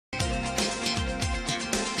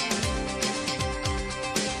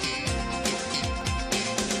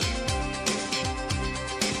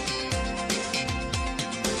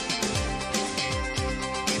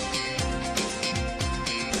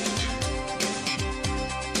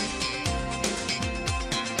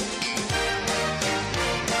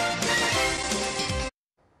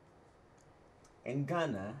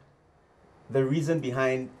Ghana, the reason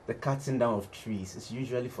behind the cutting down of trees is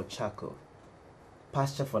usually for charcoal,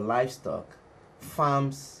 pasture for livestock,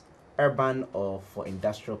 farms, urban or for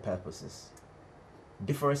industrial purposes.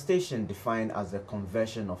 Deforestation, defined as the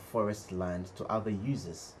conversion of forest land to other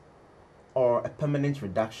uses, or a permanent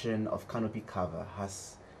reduction of canopy cover,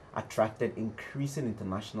 has attracted increasing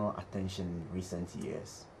international attention in recent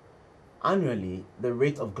years. Annually, the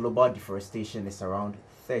rate of global deforestation is around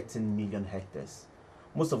 13 million hectares,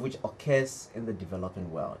 most of which occurs in the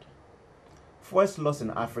developing world. Forest loss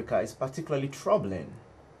in Africa is particularly troubling.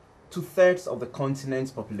 Two-thirds of the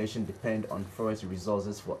continent's population depend on forest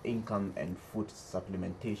resources for income and food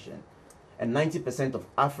supplementation, and 90% of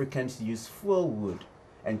Africans use fuel wood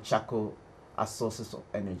and charcoal as sources of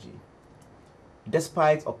energy.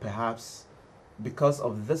 Despite, or perhaps because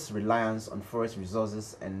of this reliance on forest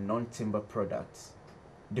resources and non-timber products,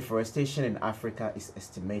 deforestation in Africa is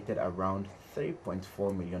estimated around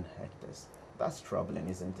 3.4 million hectares. That's troubling,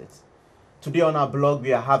 isn't it? Today on our blog,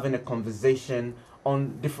 we are having a conversation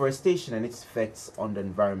on deforestation and its effects on the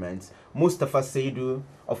environment. Mustapha Seidu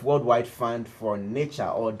of Worldwide Fund for Nature,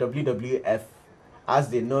 or WWF as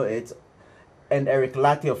they know it, and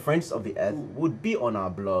Lartey of Friends of the Earth would be on our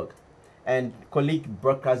blog. And colleague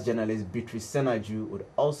broadcast journalist Beatrice Senaju would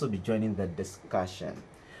also be joining the discussion.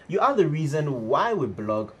 You are the reason why we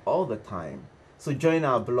blog all the time. So join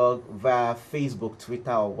our blog via Facebook,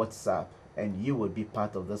 Twitter, or WhatsApp, and you will be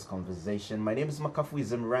part of this conversation. My name is Makafu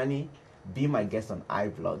Izimrani. Be my guest on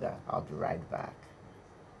iblogger. I'll be right back.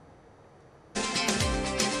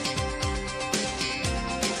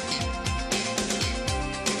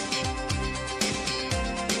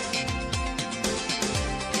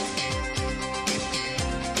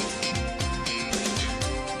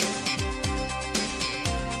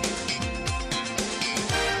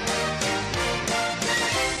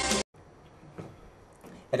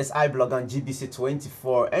 It is iblog on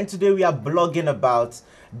GBC24, and today we are blogging about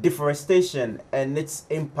deforestation and its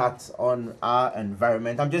impact on our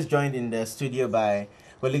environment. I'm just joined in the studio by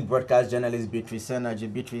colleague broadcast journalist Beatrice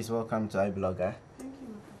Senaju. Beatrice, welcome to iblogger. Thank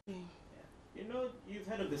you. You know, you've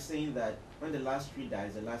heard of the saying that when the last tree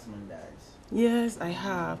dies, the last man dies. Yes, I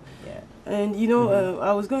have. Yeah. And you know,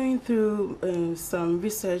 I was going through some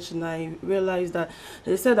research and I realized that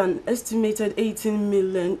they said an estimated 18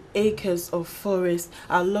 million acres of forest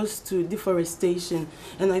are lost to deforestation.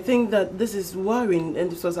 And I think that this is worrying,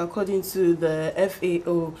 and this was according to the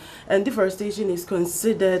FAO. And deforestation is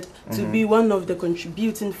considered to be one of the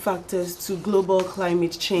contributing factors to global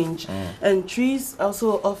climate change. And trees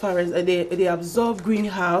also offer, they absorb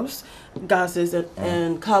greenhouse gases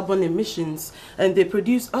and carbon emissions, and they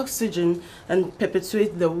produce oxygen and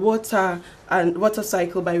perpetuate the water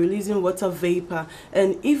cycle by releasing water vapor.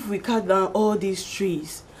 And if we cut down all these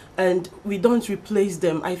trees and we don't replace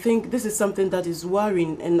them, I think this is something that is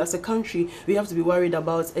worrying, and as a country we have to be worried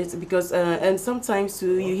about it, because and sometimes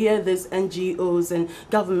too, you hear this NGOs and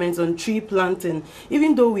governments on tree planting.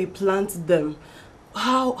 Even though we plant them,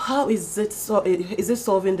 how is it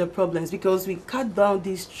solving the problems? Because we cut down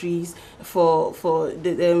these trees for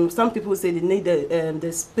the some people say they need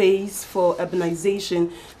the space for urbanization,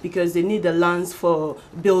 because they need the lands for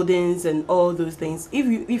buildings and all those things.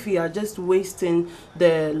 If we are just wasting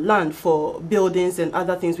the land for buildings and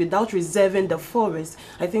other things without reserving the forest,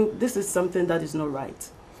 I think this is something that is not right.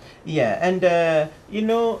 Yeah, and you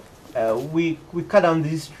know, we cut down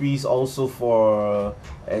these trees also for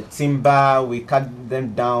timber. We cut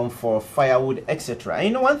them down for firewood, etc. And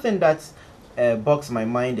you know, one thing that bogs my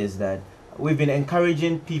mind is that we've been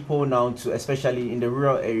encouraging people now to, especially in the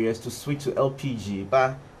rural areas, to switch to LPG,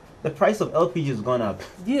 but the price of LPG has gone up.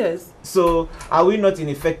 Yes. So are we not in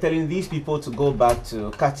effect telling these people to go back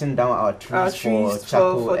to cutting down our trees for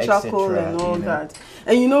charcoal, charcoal and all that?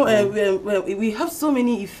 And you know, we have so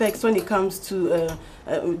many effects when it comes to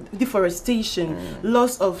deforestation,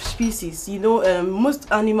 loss of species. You know,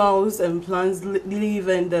 most animals and plants live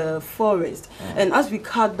in the forest, and as we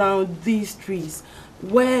cut down these trees,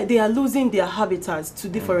 where they are losing their habitats to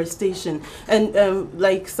deforestation. And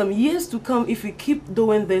like some years to come, if we keep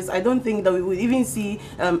doing this, I don't think that we will even see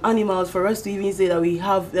animals for us to even say that we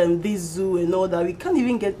have this zoo and all that. We can't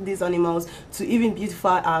even get these animals to even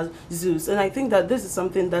beautify our zoos. And I think that this is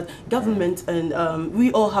something that government and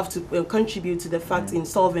we all have to contribute to the fact in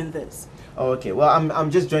solving this. Okay, well, I'm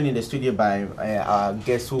just joining the studio by our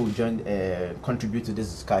guests who contribute to these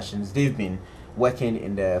discussions. They've been working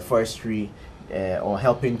in the forestry or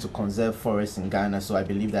helping to conserve forests in Ghana. So I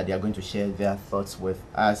believe that they are going to share their thoughts with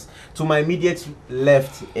us. To my immediate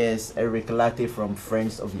left is Eric Lartey from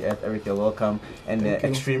Friends of the Earth. Eric, you're welcome. And the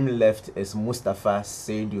extreme left is Mustapha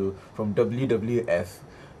Seidu from WWF.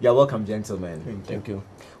 You're welcome, gentlemen. Thank you.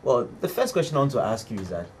 Well, the first question I want to ask you is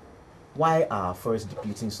that why are forests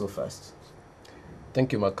depleting so fast?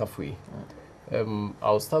 Thank you, Makafui.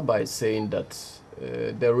 I'll start by saying that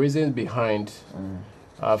the reasons behind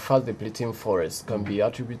fast depleting forests can be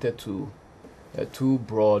attributed to two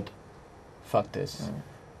broad factors.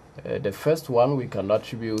 The first one we can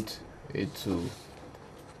attribute it to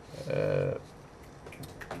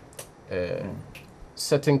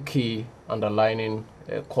certain key underlying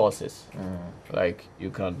causes. Like you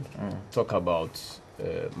can talk about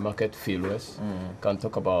market failures, can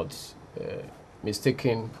talk about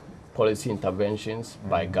mistaken policy interventions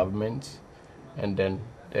by government, and then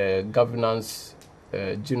governance,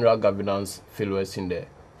 general governance failures in the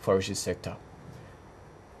forestry sector.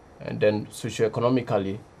 And then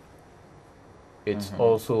socioeconomically, it's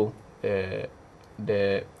also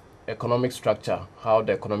the economic structure, how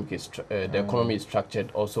the economic is the economy is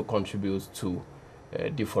structured also contributes to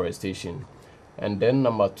deforestation. And then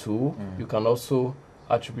number two, you can also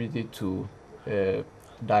attribute it to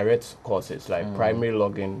direct causes like primary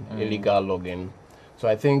logging, illegal logging. So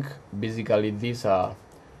I think basically these are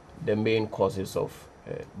the main causes of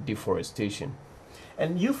deforestation.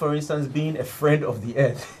 And you, for instance, being a friend of the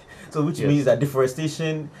earth, so which means that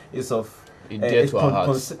deforestation is of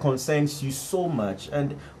concerns you so much.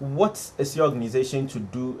 And what is your organization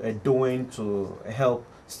doing to help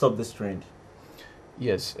stop this trend?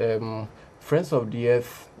 Yes, Friends of the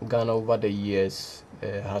Earth Ghana over the years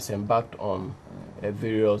has embarked on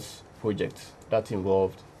various projects that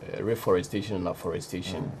involved reforestation and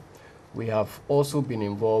afforestation. We have also been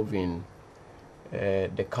involved in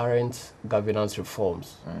the current governance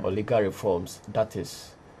reforms or legal reforms that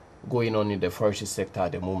is going on in the forestry sector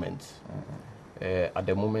at the moment. At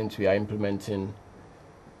the moment, we are implementing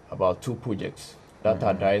about 2 projects that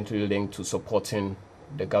are directly linked to supporting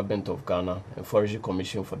the government of Ghana and Forestry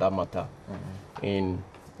Commission for that matter in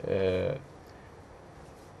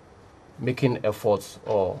making efforts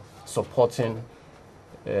or supporting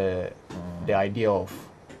the idea of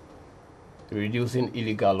reducing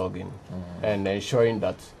illegal logging and ensuring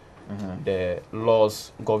that the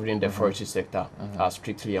laws governing the forestry sector are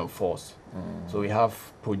strictly enforced. So we have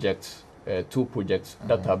projects, 2 projects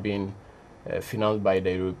that are being financed by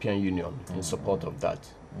the European Union in support of that.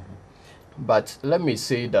 But let me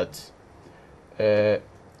say that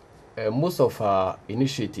most of our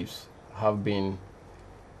initiatives have been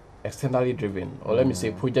externally driven, or let me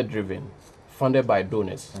say project driven, funded by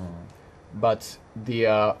donors. But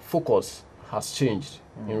their focus has changed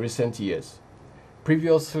in recent years.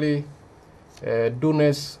 Previously,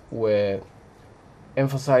 donors were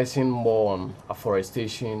emphasizing more on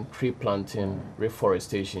afforestation, tree planting,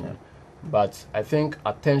 reforestation. But I think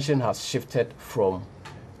attention has shifted from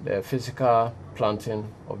the physical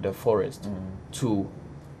planting of the forest to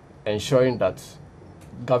ensuring that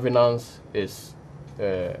governance is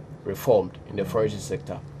reformed in the forestry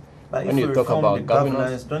sector. But when you talk about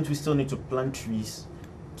governance, don't we still need to plant trees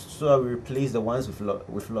so that we replace the ones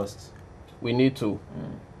we've lost? We need to,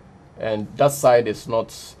 and that side is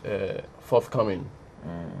not forthcoming.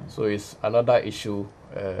 So it's another issue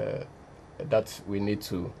that we need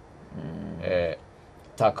to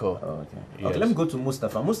tackle. Okay, let me go to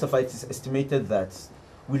Mustapha. Mustapha, it is estimated that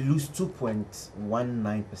we lose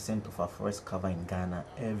 2.19% of our forest cover in Ghana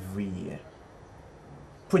every year.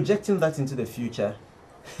 Projecting that into the future,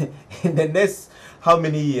 in the next how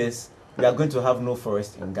many years we are going to have no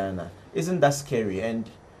forest in Ghana? Isn't that scary? And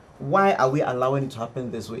why are we allowing it to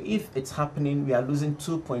happen this way? If it's happening, we are losing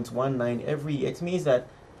 2.19 every year. It means that,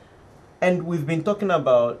 and we've been talking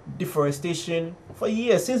about deforestation for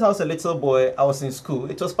years. Since I was a little boy, I was in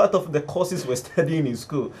school. It was part of the courses we're studying in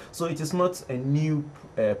school. So it is not a new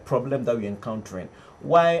problem that we're encountering.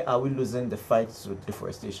 Why are we losing the fight to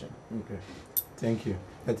deforestation? Okay, thank you.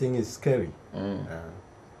 I think it's scary.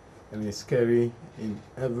 And it's scary in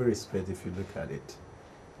every respect if you look at it.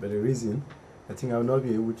 But the reason, I think I will not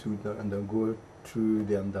be able to undergo through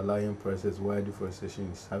the underlying process why deforestation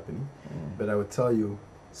is happening. But I will tell you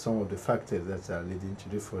some of the factors that are leading to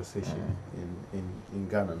deforestation in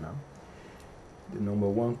Ghana now. The number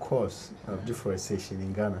 1 cause of deforestation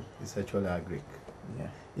in Ghana is actually agric. Yeah.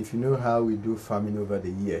 If you know how we do farming over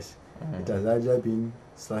the years, it has either been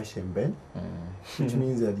slash and burn, which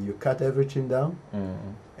means that you cut everything down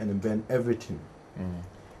and then burn everything.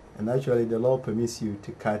 And actually, the law permits you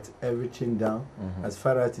to cut everything down as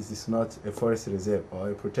far as it is not a forest reserve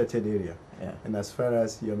or a protected area. Yeah. And as far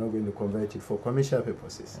as you're not going to convert it for commercial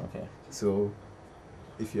purposes. Okay. So,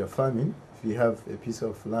 if you're farming, if you have a piece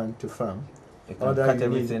of land to farm, you can cut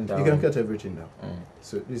everything down. You can cut everything down.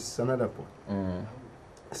 So, this is another point.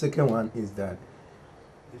 Second one is that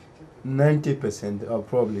 90% or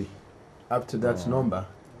probably up to that number,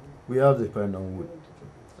 we have depend on wood.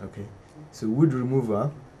 Okay. So, wood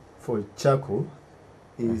removal for charcoal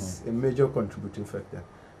is a major contributing factor.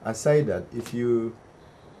 Aside that, if you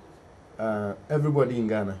everybody in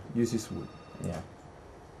Ghana uses wood.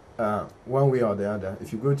 Yeah. One way or the other,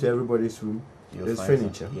 if you go to everybody's room, there's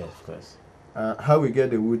furniture. Yes, of course. How we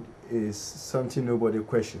get the wood is something nobody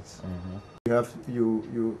questions. If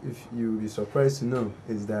you be surprised to know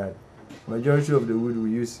is that majority of the wood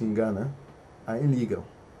we use in Ghana are illegal.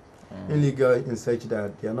 Illegal in such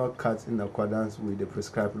that they are not cut in accordance with the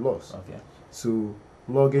prescribed laws. Okay. So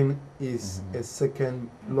logging is a second,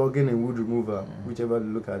 logging and wood removal, whichever you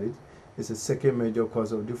look at it, is a second major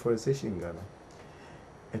cause of deforestation in Ghana.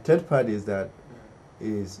 A third part is that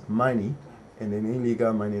is mining, and an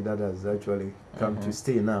illegal mining that has actually come to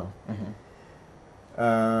stay now.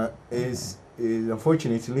 Is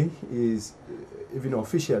unfortunately is even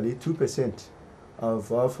officially 2% of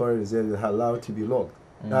our forest reserves are allowed to be logged,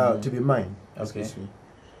 to be mined. Excuse me,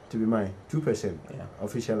 to be mined. 2%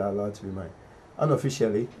 officially allowed to be mined.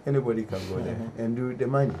 Unofficially, anybody can go there and do the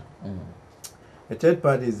mining. The third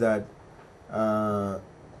part is that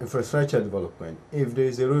infrastructure development. If there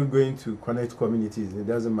is a road going to connect communities, it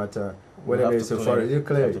doesn't matter whether there is a forest, you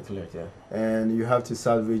clear it. And you have to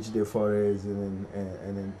salvage the forest and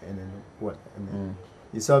then what? And then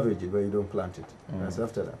you salvage it, but you don't plant it. That's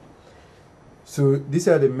after that. So these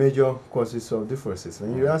are the major causes of deforestation.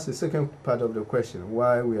 And you ask the second part of the question,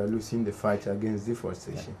 why we are losing the fight against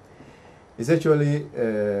deforestation. It's actually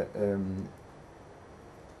there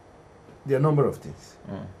are a number of things.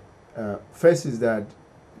 First is that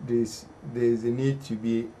there's a need to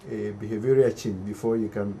be a behavioral change before you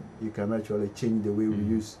can actually change the way we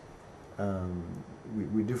use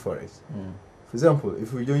we deforest. For example,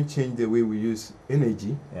 if we don't change the way we use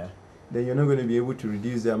energy, then you're not going to be able to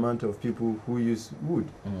reduce the amount of people who use wood.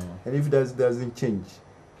 And if that doesn't change,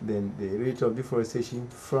 then the rate of deforestation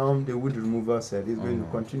from the wood removal side is going to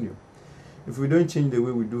continue. If we don't change the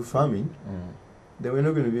way we do farming, then we're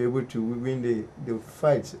not going to be able to win the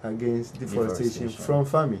fight against deforestation from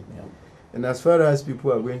farming. And as far as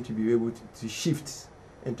people are going to be able to shift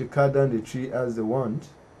and to cut down the tree as they want,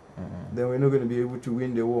 then we're not going to be able to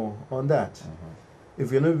win the war on that.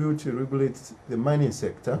 If we're not able to regulate the mining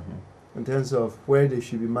sector in terms of where they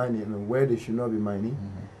should be mining and where they should not be mining,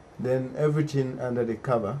 then everything under the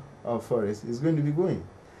cover of forest is going to be going.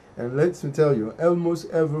 And let me tell you, almost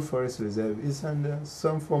every forest reserve is under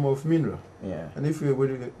some form of mineral. And if we're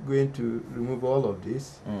going to remove all of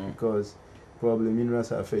this, because probably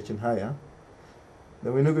minerals are fetching higher,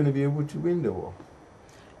 then we're not going to be able to win the war.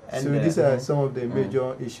 And so these are some of the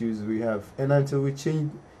major issues we have. And until we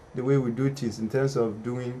change the way we do things in terms of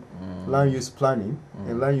doing land use planning,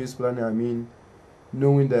 and land use planning, I mean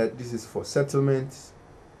knowing that this is for settlements,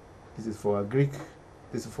 this is for agric,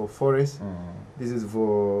 this is for forest, this is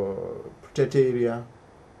for protected area,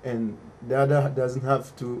 and the other doesn't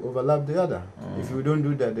have to overlap the other. If we don't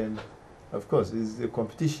do that, then of course it's a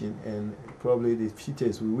competition, and probably the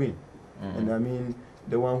fittest will win. And I mean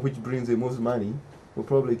the one which brings the most money will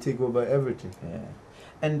probably take over everything.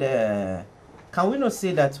 And can we not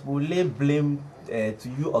say that we'll lay blame to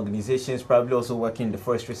you organizations probably also working in the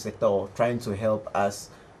forestry sector or trying to help us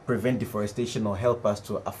prevent deforestation or help us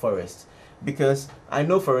to afforest? Because I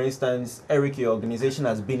know, for instance, Eric, your organization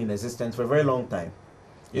has been in existence for a very long time.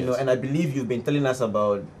 You know, and I believe you've been telling us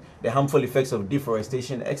about the harmful effects of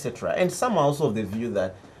deforestation, etc. And some are also of the view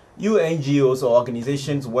that you NGOs or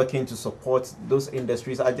organizations working to support those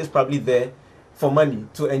industries are just probably there for money,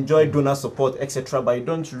 to enjoy donor support, etc. But you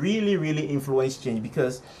don't really influence change.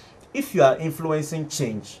 Because if you are influencing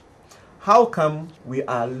change, how come we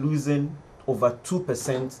are losing over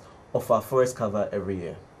 2% of our forest cover every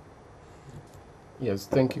year? Yes,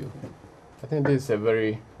 thank you. I think this is a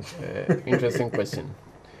very interesting question.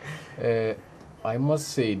 I must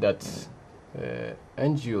say that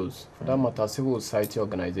NGOs, for that matter, civil society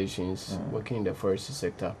organizations working in the forestry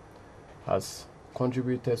sector, has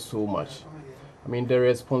contributed so much. I mean, the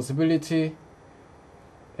responsibility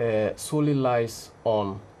solely lies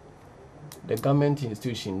on the government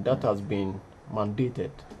institution that has been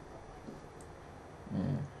mandated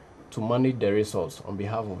to manage the resource on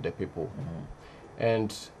behalf of the people.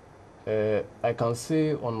 And I can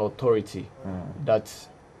say on authority that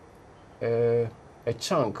a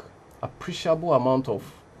chunk, appreciable amount of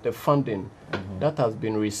the funding that has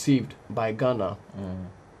been received by Ghana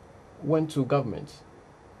went to government.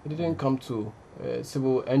 It didn't come to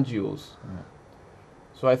civil NGOs.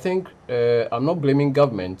 So I think I'm not blaming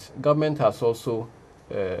government. Government has also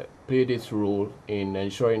played its role in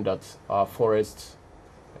ensuring that our forests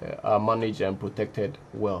are managed and protected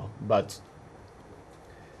well. But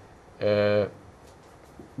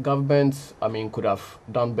government, I mean, could have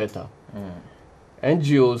done better.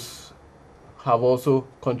 NGOs have also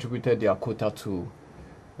contributed their quota to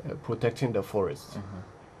protecting the forest.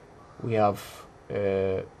 We have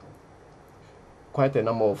quite a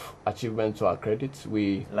number of achievements to our credit.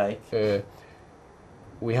 We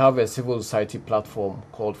have a civil society platform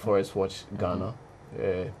called Forest Watch Ghana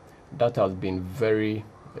that has been very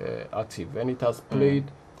active, and it has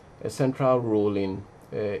played a central role in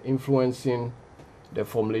influencing the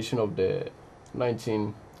formulation of the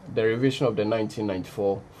revision of the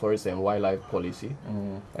 1994 Forest and Wildlife Policy,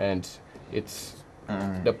 and it's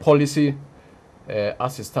the policy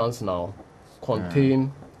as it stands now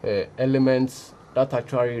contain elements that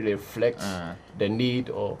actually reflect the need,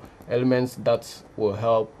 or elements that will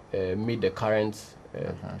help meet the current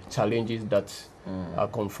challenges that are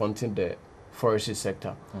confronting the forestry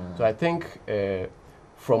sector. So I think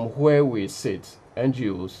from where we sit,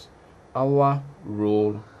 NGOs, our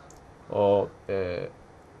role or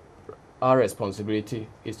our responsibility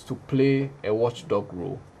is to play a watchdog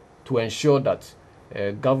role to ensure that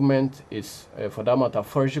government is, for that matter,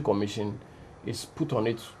 Forestry Commission is put on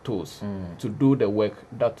its toes to do the work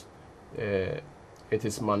that it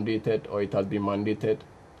is mandated, or it has been mandated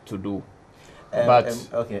to do.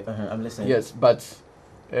 I'm listening. Yes, but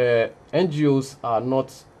NGOs are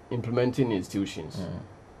not implementing institutions.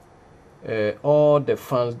 All the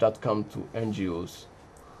funds that come to NGOs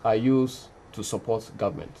are used to support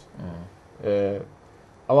government.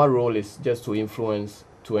 Our role is just to influence,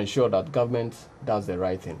 to ensure that government does the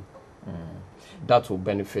right thing. That will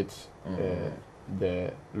benefit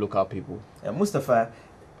the local people. Mustapha,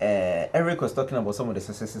 Eric was talking about some of the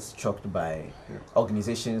successes chalked by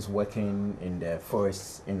organizations working in the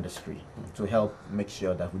forest industry to help make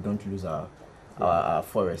sure that we don't lose our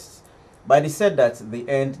forests. But he said that the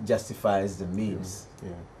end justifies the means.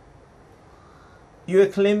 You are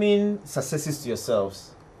claiming successes to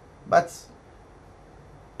yourselves, but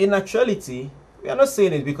in actuality, we are not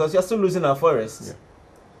saying it because you are still losing our forests.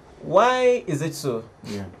 Why is it so?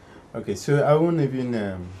 Okay, so I won't even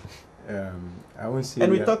I won't say.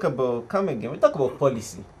 And we talk about we talk about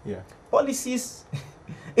policy. Policies,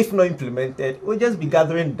 if not implemented, will just be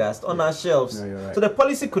gathering dust on our shelves. No, you're right. So the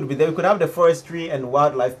policy could be there. We could have the forestry and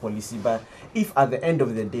wildlife policy, but if at the end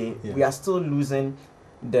of the day we are still losing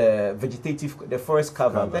the forest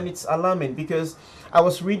cover, then it's alarming. Because I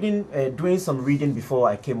was reading, doing some reading before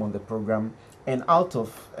I came on the program, and out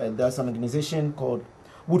of there's an organization called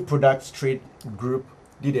Wood Products Trade Group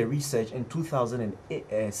did a research in 2008,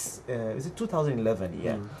 is it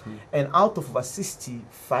 2011? And out of over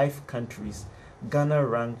 65 countries, Ghana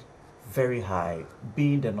ranked very high,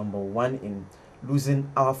 being the #1 in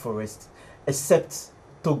losing our forests, except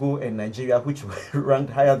Togo and Nigeria, which were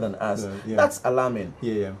ranked higher than us. That's alarming.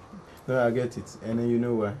 No, I get it. And then you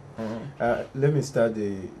know what? Let me start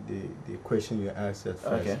the question you asked at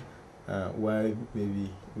first. Why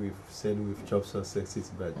maybe we've said we've chopped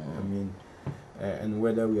successes, but I mean, and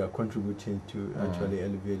whether we are contributing to actually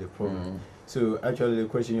elevate the problem. So actually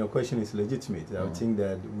your question is legitimate. I think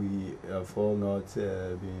that we have all not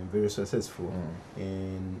been very successful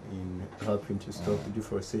in helping to stop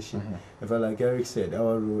deforestation. In fact, like Eric said,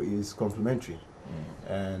 our role is complementary,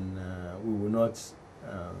 and we will not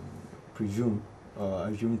presume or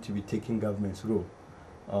assume to be taking government's role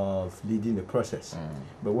of leading the process.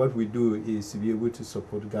 But what we do is to be able to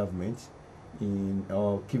support government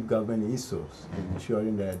or keep government in its source,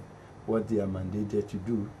 ensuring that what they are mandated to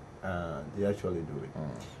do, they actually do it.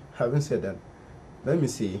 Having said that, let me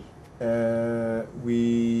see.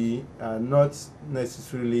 We are not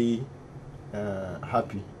necessarily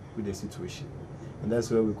happy with the situation, and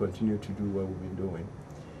that's why we continue to do what we've been doing.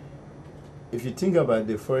 If you think about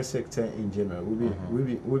the forest sector in general,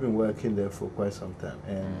 we've been working there for quite some time,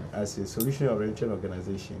 and as a solution-oriented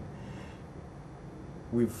organization,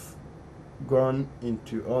 we've gone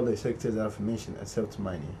into all the sectors I've mentioned except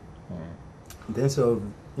mining. In terms of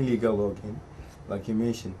illegal logging, like you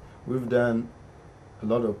mentioned, we've done a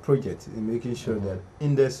lot of projects in making sure that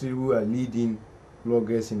industry who are leading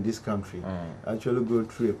loggers in this country actually go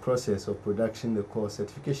through a process of production they call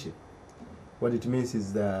certification. What it means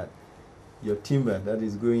is that your timber that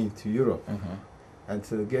is going to Europe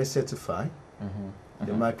until it gets certified,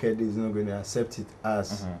 the market is not going to accept it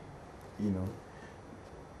as, you know.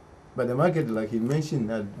 But the market, like you mentioned,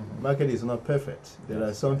 that market is not perfect. There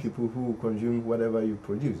are some people who consume whatever you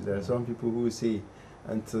produce. There are some people who say,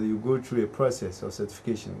 until you go through a process of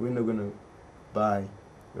certification, we're not going to buy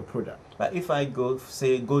your product. But if I go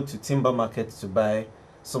to timber market to buy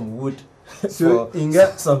some wood, so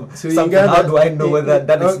something, how do I know whether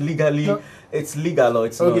that is legally, it's legal or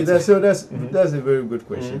it's not? Okay, that's a very good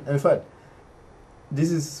question. In fact, this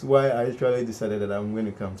is why I actually decided that I'm going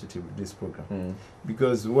to come to this program,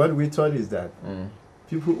 because what we thought is that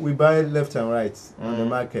people, we buy left and right on the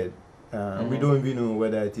market. We don't even know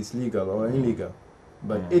whether it is legal or illegal,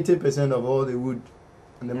 but 80% of all the wood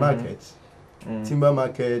on the market, timber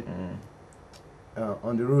market,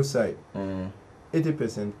 on the roadside,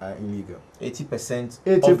 80% are illegal.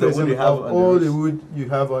 80% of the wood you have of all the wood you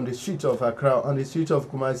have on the street of Accra, on the street of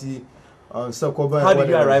Kumasi, on Sokoba. How did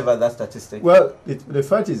you arrive at that statistic? Well, the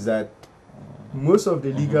fact is that most of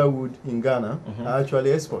the legal wood in Ghana are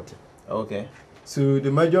actually exported. Okay. So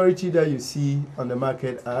the majority that you see on the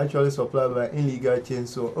market are actually supplied by illegal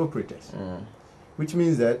chainsaw operators, which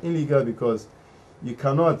means that illegal because you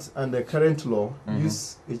cannot, under current law,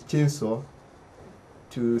 use a chainsaw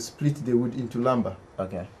to split the wood into lumber.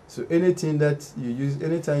 Okay. So anything that you use,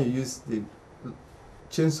 anytime you use the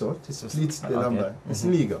chainsaw to split the lumber, it's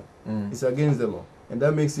illegal. It's against the law, and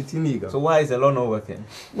that makes it illegal. So why is the law not working?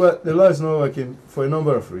 Well, the law is not working for a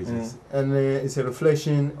number of reasons, and it's a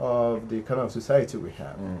reflection of the kind of society we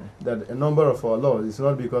have. That a number of our laws, it's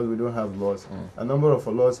not because we don't have laws, a number of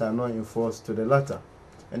our laws are not enforced to the latter,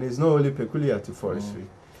 and it's not only peculiar to forestry,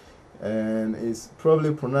 and it's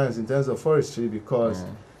probably pronounced in terms of forestry because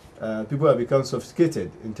people have become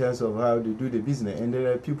sophisticated in terms of how they do the business, and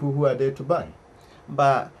there are people who are there to buy.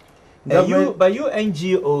 But you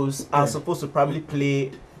NGOs are supposed to probably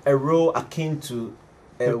play a role akin to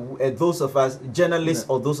those of us journalists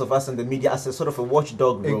or those of us in the media as a sort of a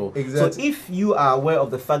watchdog role. Exactly. So if you are aware of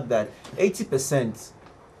the fact that 80%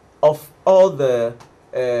 of all the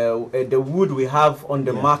wood we have on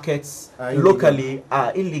the markets locally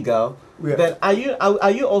are illegal, then are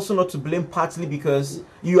you also not to blame partly because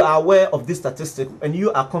you are aware of this statistic and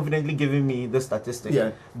you are confidently giving me this statistic?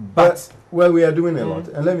 Yeah, but well, we are doing a lot,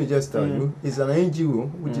 and let me just tell you, it's an NGO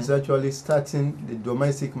which is actually starting the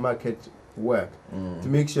domestic market work to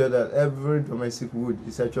make sure that every domestic wood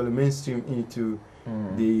is actually mainstream into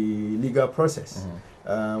the legal process.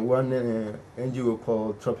 One NGO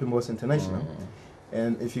called Tropimos International.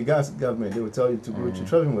 And if you ask government, they will tell you to go to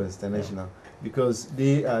Tropimos International because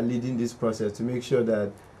they are leading this process to make sure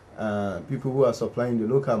that people who are supplying the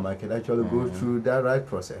local market actually go through that right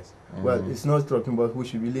process. Well, it's not Tropimos who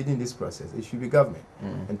should be leading this process. It should be government.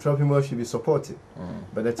 And Tropimos should be supported.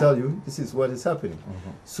 But I tell you, this is what is happening.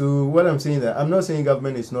 So what I'm saying that, I'm not saying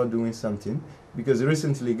government is not doing something, because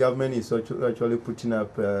recently government is actually putting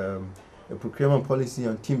up a procurement policy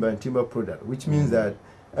on timber and timber product, which means that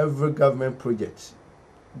every government project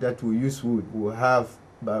that will use wood will have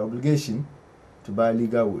by obligation to buy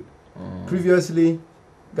legal wood. Previously,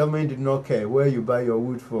 government did not care where you buy your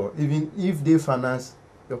wood for, even if they finance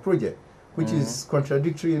your project, which is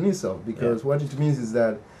contradictory in itself, because what it means is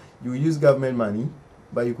that you use government money,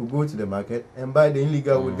 but you could go to the market and buy the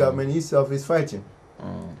illegal wood government itself is fighting.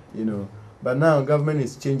 You know, but now government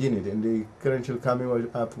is changing it, and they currently coming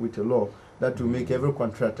up with a law that will make every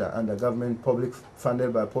contractor under government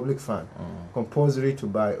funded by public fund compulsory to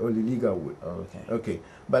buy only legal wood. Okay.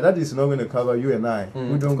 But that is not going to cover you and I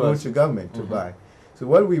who don't go to government to buy. So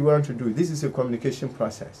what we want to do, this is a communication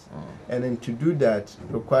process. And then to do that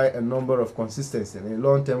require a number of consistency and a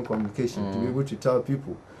long-term communication to be able to tell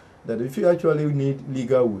people that if you actually need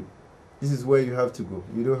legal wood, this is where you have to go.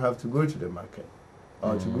 You don't have to go to the market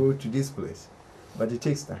or to go to this place. But it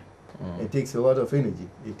takes time. It takes a lot of energy.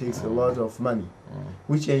 It takes a lot of money,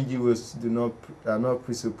 which NGOs are not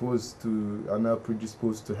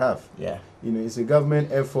predisposed to have. Yeah, you know, it's a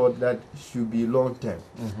government effort that should be long term.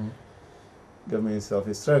 Government itself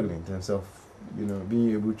is struggling in terms of, you know,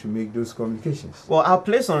 being able to make those communications. Well, I'll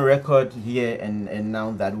place on record here and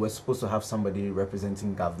now that we're supposed to have somebody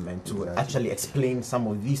representing government to actually explain some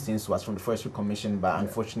of these things to us from the Forestry Commission, but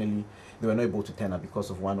unfortunately they were not able to turn up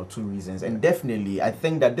because of one or two reasons. And definitely, I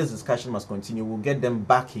think that this discussion must continue. We'll get them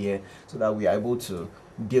back here so that we are able to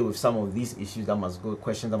deal with some of these issues that must go,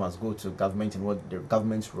 questions that must go to government and what the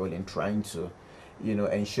government's role in trying to, you know,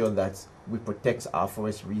 ensure that we protect our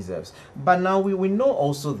forest reserves. But now we know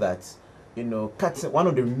also that, you know, one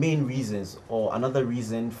of the main reasons or another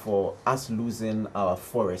reason for us losing our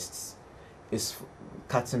forests is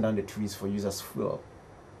cutting down the trees for use as fuel.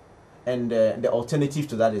 And the alternative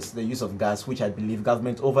to that is the use of gas, which I believe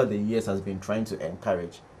government over the years has been trying to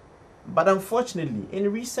encourage. But unfortunately,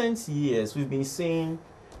 in recent years, we've been seeing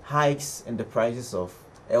hikes in the prices of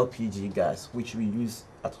LPG gas, which we use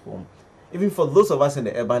at home. Even for those of us in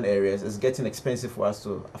the urban areas, it's getting expensive for us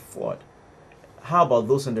to afford. How about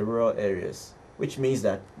those in the rural areas? Which means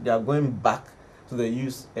that they are going back to the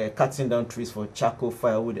use, cutting down trees for charcoal,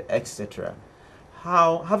 firewood, etc.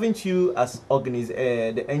 How haven't you, as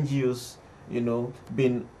the NGOs,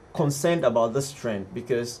 been concerned about this trend?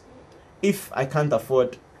 Because if I can't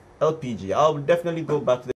afford LPG, I'll definitely go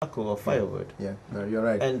back to the charcoal or firewood. Yeah, no, you're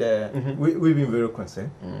right. And we've been very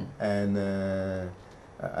concerned, and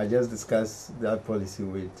I just discussed that policy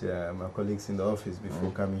with my colleagues in the office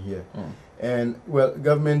before coming here. And well,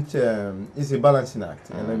 government is a balancing act,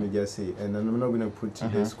 and let me just say, and I'm not going to put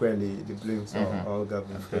squarely the blames on all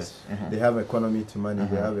government, because they have economy to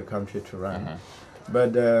manage, they have a country to run.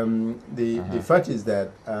 But the fact is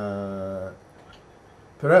that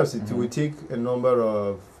perhaps it will take a number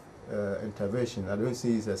of intervention. I don't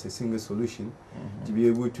see it as a single solution to be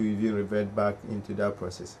able to even revert back into that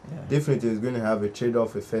process. Definitely, it's going to have a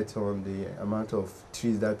trade-off effect on the amount of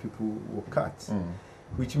trees that people will cut,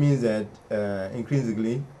 which means that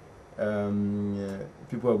increasingly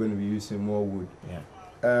people are going to be using more wood.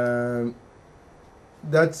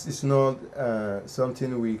 That is not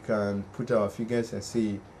something we can put our figures and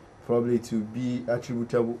say probably to be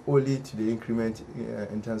attributable only to the increment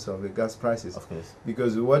in terms of the gas prices. Of course.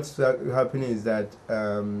 Because what's happening is that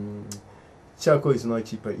charcoal is not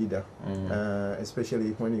cheaper either,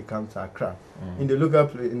 especially when it comes to Accra. In the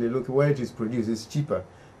local where it is produced, it's cheaper.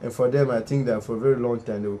 And for them, I think that for a very long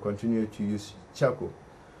time, they will continue to use charcoal.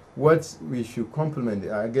 What we should complement,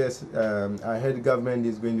 I guess, I heard government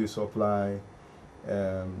is going to supply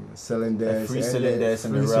cylinders, free cylinders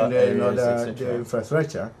and the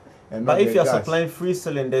infrastructure. But if you are supplying free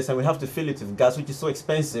cylinders and we have to fill it with gas, which is so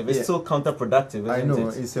expensive, it's so counterproductive, isn't I know,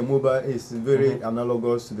 it? it's a mobile, it's very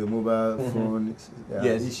analogous to the mobile phone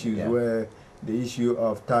issues, where the issue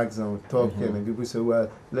of tax on talk, and people say, well,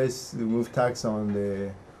 let's remove tax on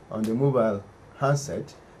the mobile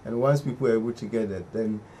handset, and once people are able to get it,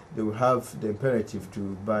 then they will have the imperative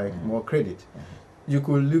to buy more credit. You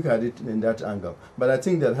could look at it in that angle, but I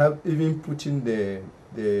think that even putting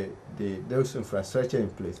those infrastructure in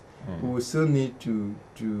place, we will still need to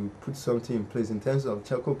put something in place in terms of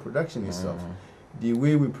charcoal production itself. The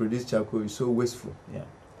way we produce charcoal is so wasteful.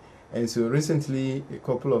 And so recently, a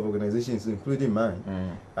couple of organizations, including mine,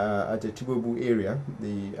 at the Tibobu area,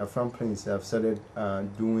 the Afram Plains, have started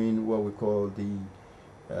doing what we call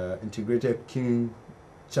the integrated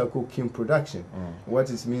charcoal kiln production.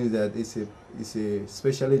 What it means that it's a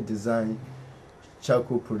specially designed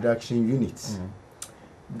charcoal production unit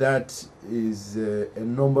that is a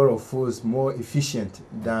number of folds more efficient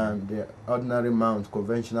than the ordinary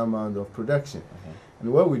conventional amount of production.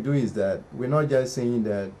 And what we do is that we're not just saying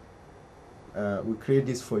that we create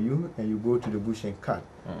this for you and you go to the bush and cut.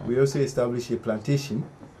 We also establish a plantation,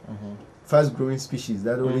 fast growing species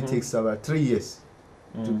that only takes about 3 years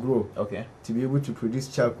to grow, to be able to produce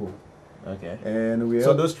charcoal. And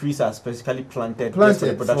so those trees are specifically planted for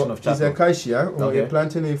the production of charcoal. It's acacia. We're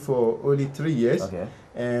planting it for only 3 years,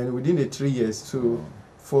 and within the 3 years, so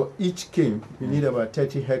for each kiln, you need about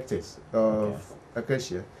 30 hectares of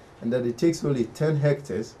acacia, and that it takes only 10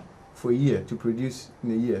 hectares for a year to produce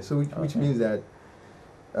in a year. So which means that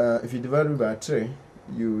if you divide it by 3,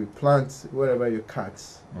 you plant wherever you cut.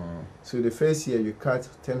 So the first year you cut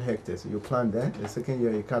 10 hectares, you plant there. The second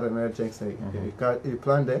year you cut another 10 hectares, you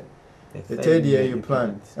plant there. The third year you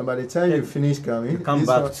plant. And by the time you finish coming, you come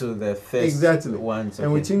back to the first ones.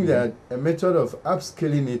 And we think that a method of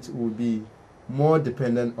upscaling it would be more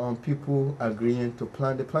dependent on people agreeing to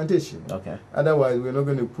plant the plantation. Otherwise, we're not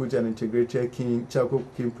going to put an integrated charcoal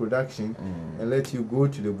kiln production and let you go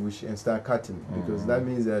to the bush and start cutting, because that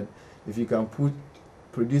means that if you can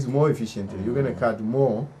produce more efficiently, you're going to cut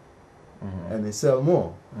more and then sell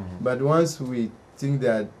more. But once we think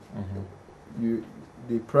that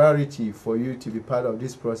the priority for you to be part of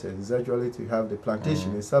this process is actually to have the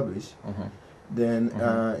plantation established, then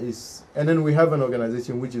and then we have an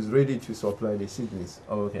organization which is ready to supply the seedlings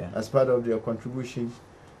as part of their contribution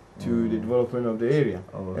to the development of the area.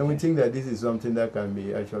 And we think that this is something that can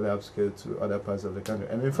be actually upscaled to other parts of the country.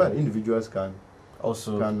 And in fact, individuals can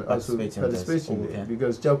also can also participate in participate this. in it,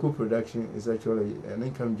 because charcoal production is actually an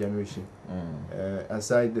income generation.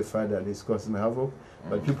 Aside the fact that it's causing havoc,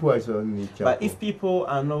 but people actually need charcoal. But if people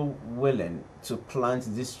are not willing to plant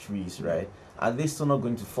these trees, right, are they still not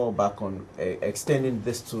going to fall back on extending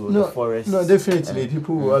this to the forest? No, definitely.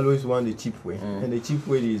 People will always want the cheap way, and the cheap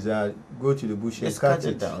way is go to the bush and cut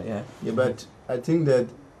it down. Yeah. But I think that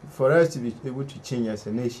for us to be able to change as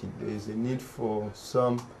a nation, there is a need for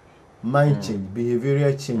some mind change,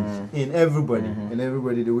 behavioral change in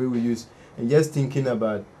everybody, the way we use, and just thinking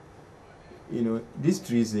about, you know, these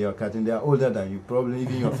trees they are cutting, they are older than you, probably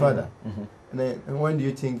even your father. And when do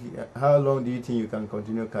you think, how long do you think you can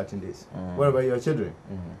continue cutting this? What about your children?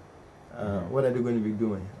 What are they going to be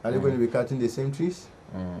doing? Are they going to be cutting the same trees?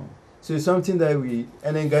 So it's something that we,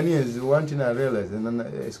 and in Ghanaians, one thing I realized, and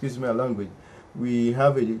then, excuse my language, we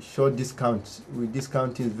have a short discount. We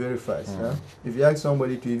discount things very fast. If you ask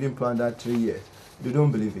somebody to even plant that 3 years, they don't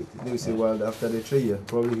believe it. They will say, well, after the 3 years,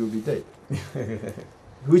 probably he'll be dead.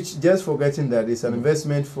 Which, just forgetting that it's an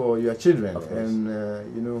investment for your children.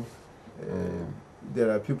 And, you know,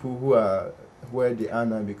 there are people who are where they are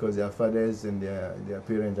now because their fathers and their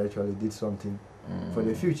parents actually did something for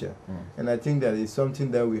the future. And I think that is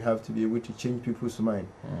something that we have to be able to change people's mind,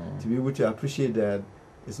 to be able to appreciate that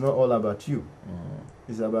it's not all about you.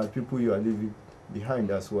 It's about people you are leaving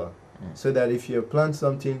behind as well. So that if you plant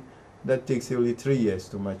something that takes only 3 years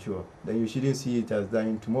to mature, then you shouldn't see it as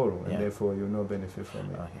dying tomorrow, and therefore you'll not benefit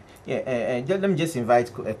from it. Let me just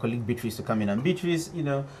invite colleague Beatrice to come in. And Beatrice, you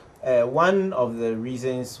know, one of the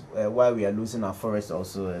reasons why we are losing our forests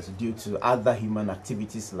also is due to other human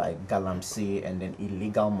activities like galamsey and then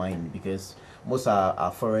illegal mining, because most of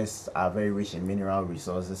our forests are very rich in mineral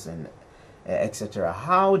resources and etc.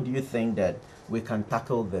 How do you think that we can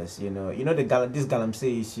tackle this? You know, this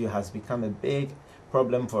galamsey issue has become a big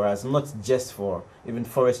problem for us, not just for even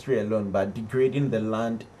forestry alone, but degrading the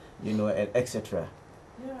land, you know, etc.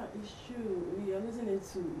 Yeah, it's true. We are losing it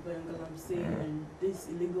to galamsey and this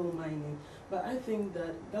illegal mining. But I think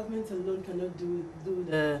that government alone cannot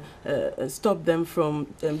stop them from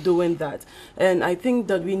doing that. And I think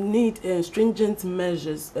that we need stringent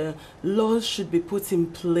measures. Laws should be put in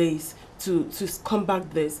place to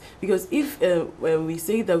combat this, because if when we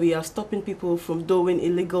say that we are stopping people from doing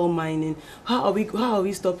illegal mining, how are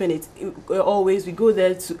we stopping it? Always we go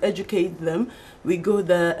there to educate them. We go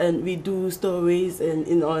there and we do stories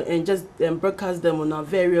and just broadcast them on our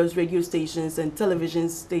various radio stations and television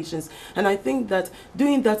stations. And I think that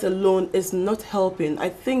doing that alone is not helping. I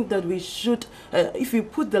think that we should, if we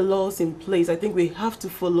put the laws in place, I think we have to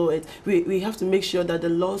follow it. We have to make sure that the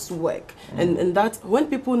laws work, and that when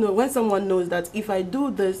people know, when someone knows that if I do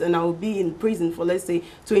this and I'll be in prison for, let's say,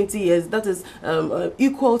 20 years, that is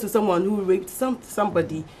equal to someone who raped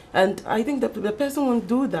somebody. And I think that the person won't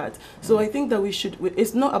do that. So I think that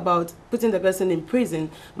it's not about putting the person in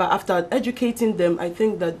prison, but after educating them, I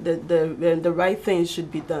think that the right things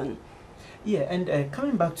should be done. Yeah, and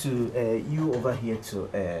coming back to you over here to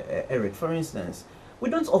Eric, for instance, we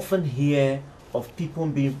don't often hear of people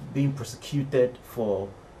being prosecuted for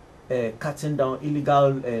cutting down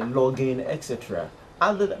illegal logging, etc.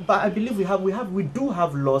 But I believe we do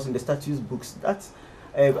have laws in the statutes books that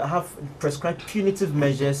have prescribed punitive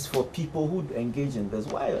measures for people who engage in this.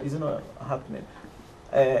 Why is it not happening?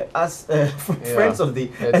 As friends of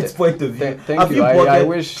the Earth's point of view, have you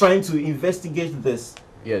bothered trying to investigate this?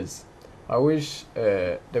 Yes. I wish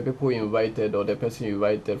the people invited or the person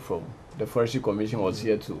invited from the Forestry Commission was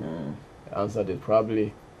here to answer that.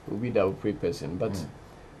 Probably will be the appropriate person. But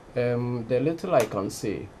the little I can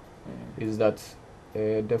say is that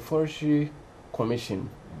the Forestry Commission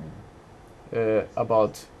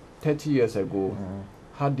about 30 years ago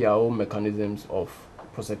had their own mechanisms of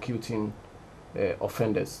prosecuting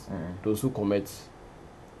offenders, those who commit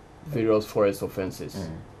various forest offenses.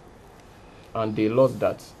 And they lost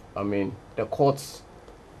that. I mean, the courts,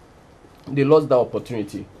 they lost that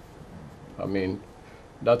opportunity. I mean,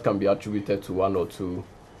 that can be attributed to one or two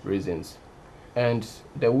reasons. And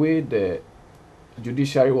the way the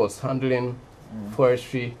judiciary was handling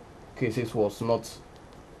forestry cases was not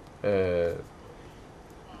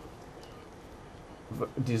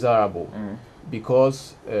desirable,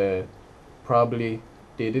 because probably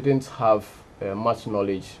they didn't have much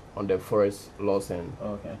knowledge on the forest laws and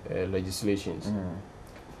legislations.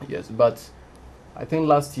 Yes, but I think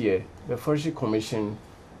last year the Forestry Commission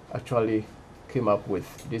actually came up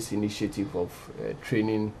with this initiative of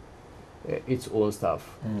training its own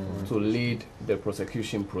staff to lead the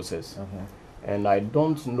prosecution process. And I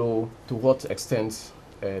don't know to what extent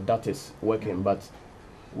that is working, but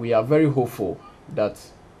we are very hopeful that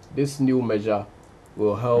this new measure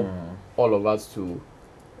will help all of us to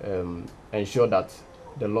ensure that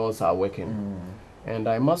the laws are working. And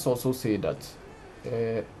I must also say that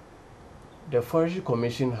the Forestry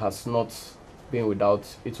Commission has not been without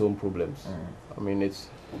its own problems. I mean,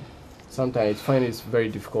 sometimes I find it's very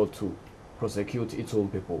difficult to prosecute its own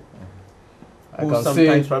people. I can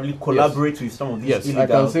sometimes probably collaborate with some of these illegal. Yes,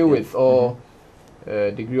 I can say with all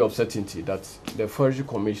degree of certainty that the Forestry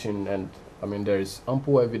Commission, and I mean there is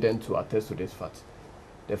ample evidence to attest to this fact,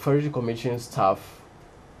 the Forestry Commission staff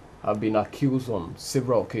have been accused on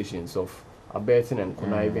several occasions of abetting and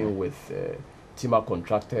conniving with timber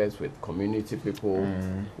contractors, with community people,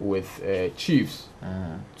 with chiefs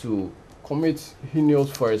to commit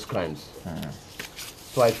heinous forest crimes.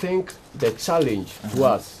 So I think the challenge to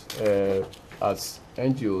us as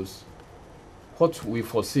NGOs, what we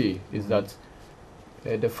foresee is that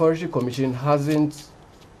the Forestry Commission haven't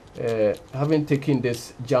taken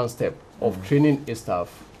this giant step of training its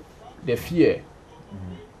staff. The fear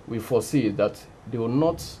we foresee is that they will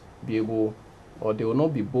not be able, or they will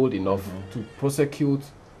not be bold enough to prosecute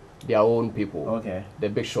their own people, the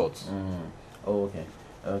big shots. Okay.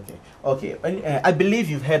 And, I believe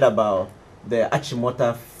you've heard about the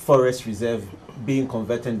Achimota Forest Reserve being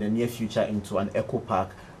converted in the near future into an eco park.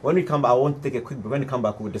 When we come back, I want to take a quick break. When we come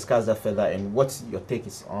back, we'll discuss that further and what your take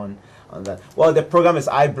is on that. Well, the program is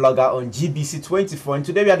iblogger on GBC 24, and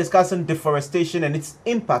today we are discussing deforestation and its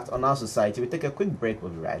impact on our society. We'll take a quick break.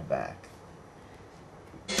 We'll be right back.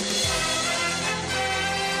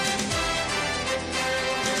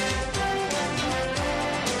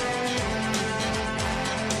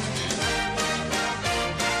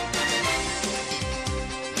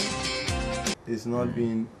 It's not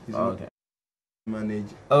being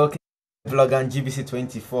managed. Okay. Vlog on GBC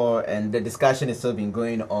 24, and the discussion has still been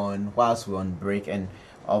going on whilst we're on break, and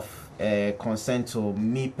of concern to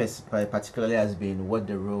me particularly has been what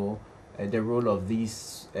the role of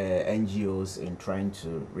these NGOs in trying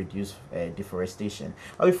to reduce deforestation.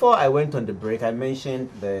 But before I went on the break, I mentioned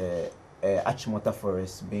the Achimota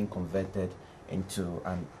forest being converted into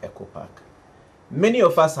an eco park. Many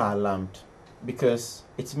of us are alarmed because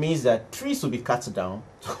it means that trees will be cut down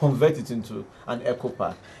to convert it into an eco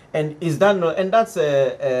park. And is that not, and that's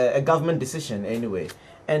a government decision anyway.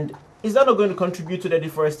 And is that not going to contribute to the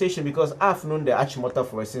deforestation? Because I've known the Achimota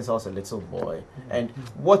forest since I was a little boy. And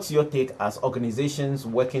what's your take as organizations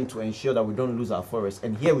working to ensure that we don't lose our forests?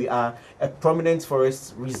 And here we are, a prominent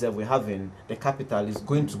forest reserve we have in the capital is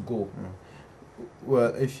going to go.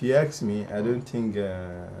 Well, if you ask me, I don't think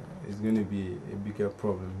it's going to be a bigger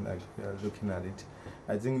problem like looking at it.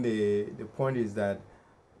 I think the point is that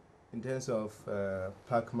in terms of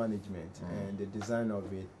park management and the design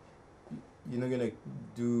of it, you're not going to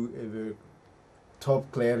do a very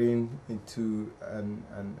top clearing into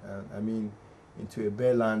into a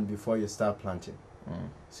bare land before you start planting.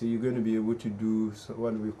 So you're going to be able to do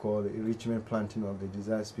what we call enrichment planting of the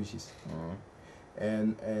desired species.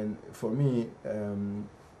 And for me,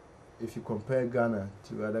 if you compare Ghana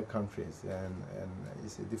to other countries, and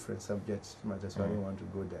it's a different subject, that's why I don't want to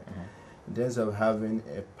go there. In terms of having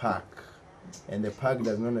a park, and the park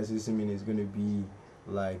does not necessarily mean it's going to be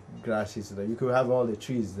like grasses. That you could have all the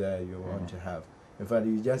trees that you want to have. In fact,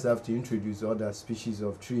 you just have to introduce other species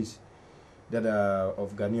of trees that are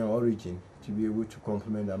of Ghanaian origin to be able to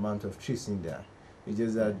complement the amount of trees in there. It's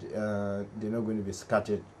just that they're not going to be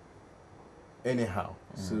scattered anyhow.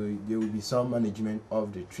 So there will be some management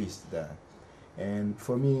of the trees there. And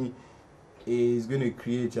for me, it's going to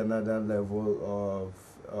create another level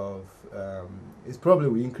of it probably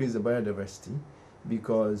will increase the biodiversity,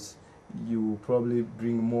 because you probably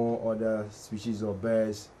bring more other species of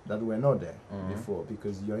birds that were not there before,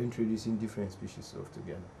 because you're introducing different species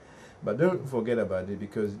altogether. But don't forget about it,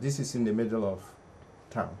 because this is in the middle of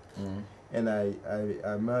town. And I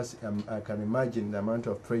can imagine the amount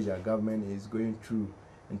of pressure government is going through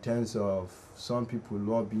in terms of some people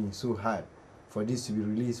lobbying so hard for this to be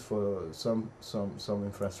released for some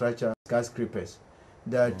infrastructure skyscrapers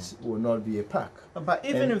that will not be a park. But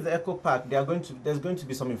even if the eco park, there's going to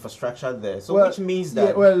be some infrastructure there. So which means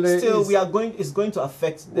that it's going to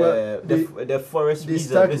affect the forest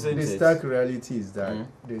reserve, isn't it? The stark reality is that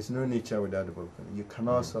there's no nature without development. You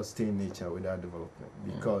cannot sustain nature without development,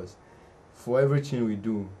 because for everything we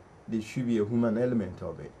do, there should be a human element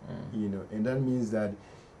of it, and that means that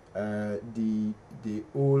the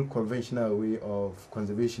old conventional way of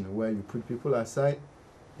conservation, where you put people aside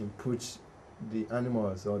and put the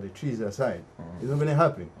animals or the trees aside, it's not going to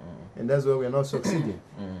happen, and that's why we're not succeeding.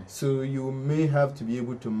 So you may have to be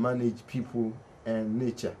able to manage people and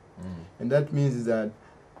nature, and that means that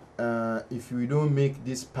if we don't make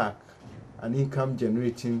this park an income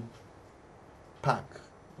generating park,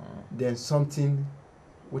 then something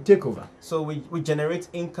will take over. So we generate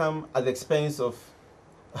income at the expense of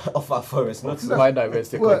our forest, not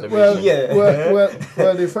biodiversity Well, conservation.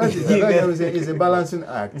 well, the fact is, like I was saying, it's a balancing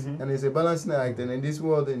act, Mm-hmm. and it's a balancing act. And in this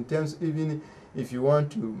world, in terms, even if you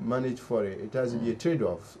want to manage for it has to be a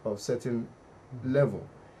trade-off of certain level.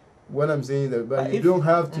 What I'm saying is that, but you don't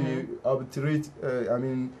have to arbitrate.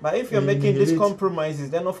 But if you're making these annihilate- compromises,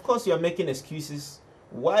 then of course you're making excuses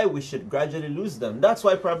why we should gradually lose them. That's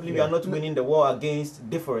why probably we are not winning the war against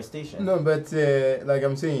deforestation. No, but like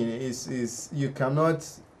I'm saying, is you cannot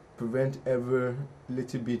prevent every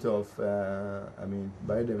little bit of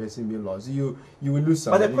biodiversity being lost. You will lose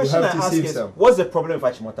some. But the you question I have to ask save is, some. what's the problem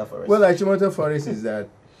with Achimota forest? Well, Achimota forest is that.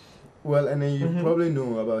 Well, and then you Mhm. probably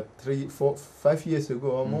know about 3, 4, 5 years ago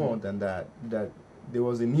or more than that there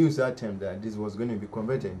was a news attempt that this was going to be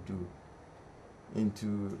converted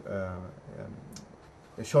into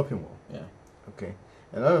a shopping mall. Yeah. Okay.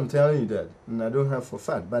 And I'm telling you that, and I don't have for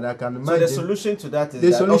fact, but I can So imagine. the solution to that is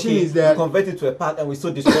The solution is that- we convert it to a park and we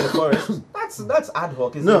still destroy the forest. That's ad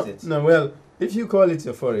hoc, isn't No, it? no. Well, if you call it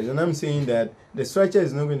a forest, and I'm saying that the structure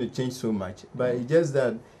is not going to change so much, but it's just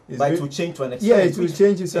that. It's But it going- will change to an extent. yeah, it will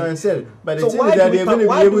change to some extent. But the So thing why is do that we they're going to be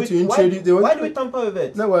why do able we- to introduce. they Why want- do we tamper with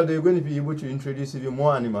it? No, well, they're going to be able to introduce even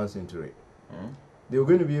more animals into it. Mm. They're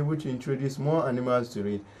going to be able to introduce more animals to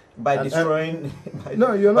it. By And- destroying,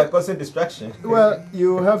 No, you're by not. causing distraction. Well,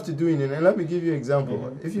 you have to do it. And let me give you an example.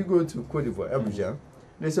 Mhm. If you go to Cote d'Ivoire, Abidjan,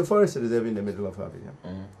 there's a forest reserve in the middle of Abidjan,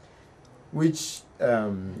 Mm.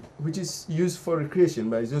 which is used for recreation,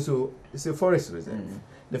 but it's a forest reserve. Mm.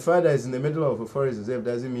 The fact that it's in the middle of a forest reserve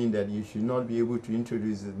doesn't mean that you should not be able to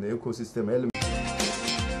introduce the ecosystem element